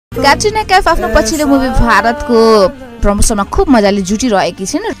क्याट्रिना कैफ आफ्नो पछिल्लो मुभी भारतको प्रमोसनमा खूब मजाले जुटिरहेकी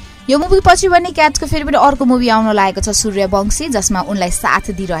छिन्। यो मुभी पछि भने क्याटको फेरि पनि अर्को मुभी आउन लागेको छ सूर्यवंशी, जसमा उनलाई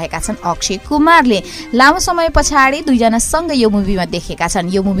साथ दिइरहेका छन् अक्षय कुमारले। लामो समय पछाडि दुईजना सँगै यो मुभीमा देखेका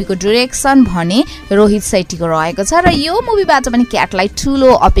छन्। यो मुभीको डाइरेक्सन भने रोहित शेट्टीको रहेको छ र यो मुभीबाट पनि क्याटलाई ठूलो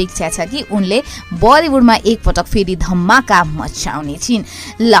अपेक्षा छ कि उनले बलिउडमा एकपटक फेरि धमाका मचाउने छिन्।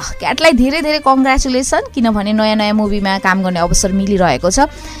 ल क्याटलाई धेरै धेरै कङ्ग्रेचुलेसन, किनभने नयाँ नयाँ मुभीमा काम गर्ने अवसर मिलिरहेको छ।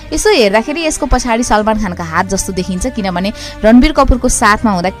 यसो हेर्दाखेरि यसको पछाडि सलमान खानका हात जस्तो देखिन्छ, किनभने रणबीर कपुरको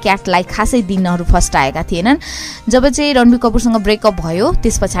साथमा हुँदा क्याटलाई खासै दिनहरू फस्टाएका थिएनन्। जब चाहिँ रणबीर कपुरसँग ब्रेकअप भयो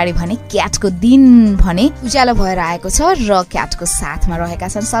त्यस पछाडि भने क्याटको दिन भने उज्यालो भएर आएको छ र क्याटको साथमा रहेका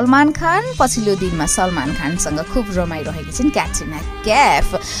छन् सलमान खान। पछिल्लो दिनमा सलमान खानसँग खूब रमाइरहेकी छिन् क्याट्रिना कैफ।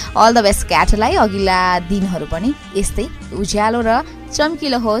 अल द बेस्ट क्याटलाई, अघिल्ला दिनहरू पनि यस्तै उज्यालो र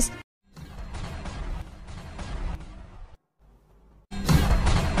चम्किलो होस्।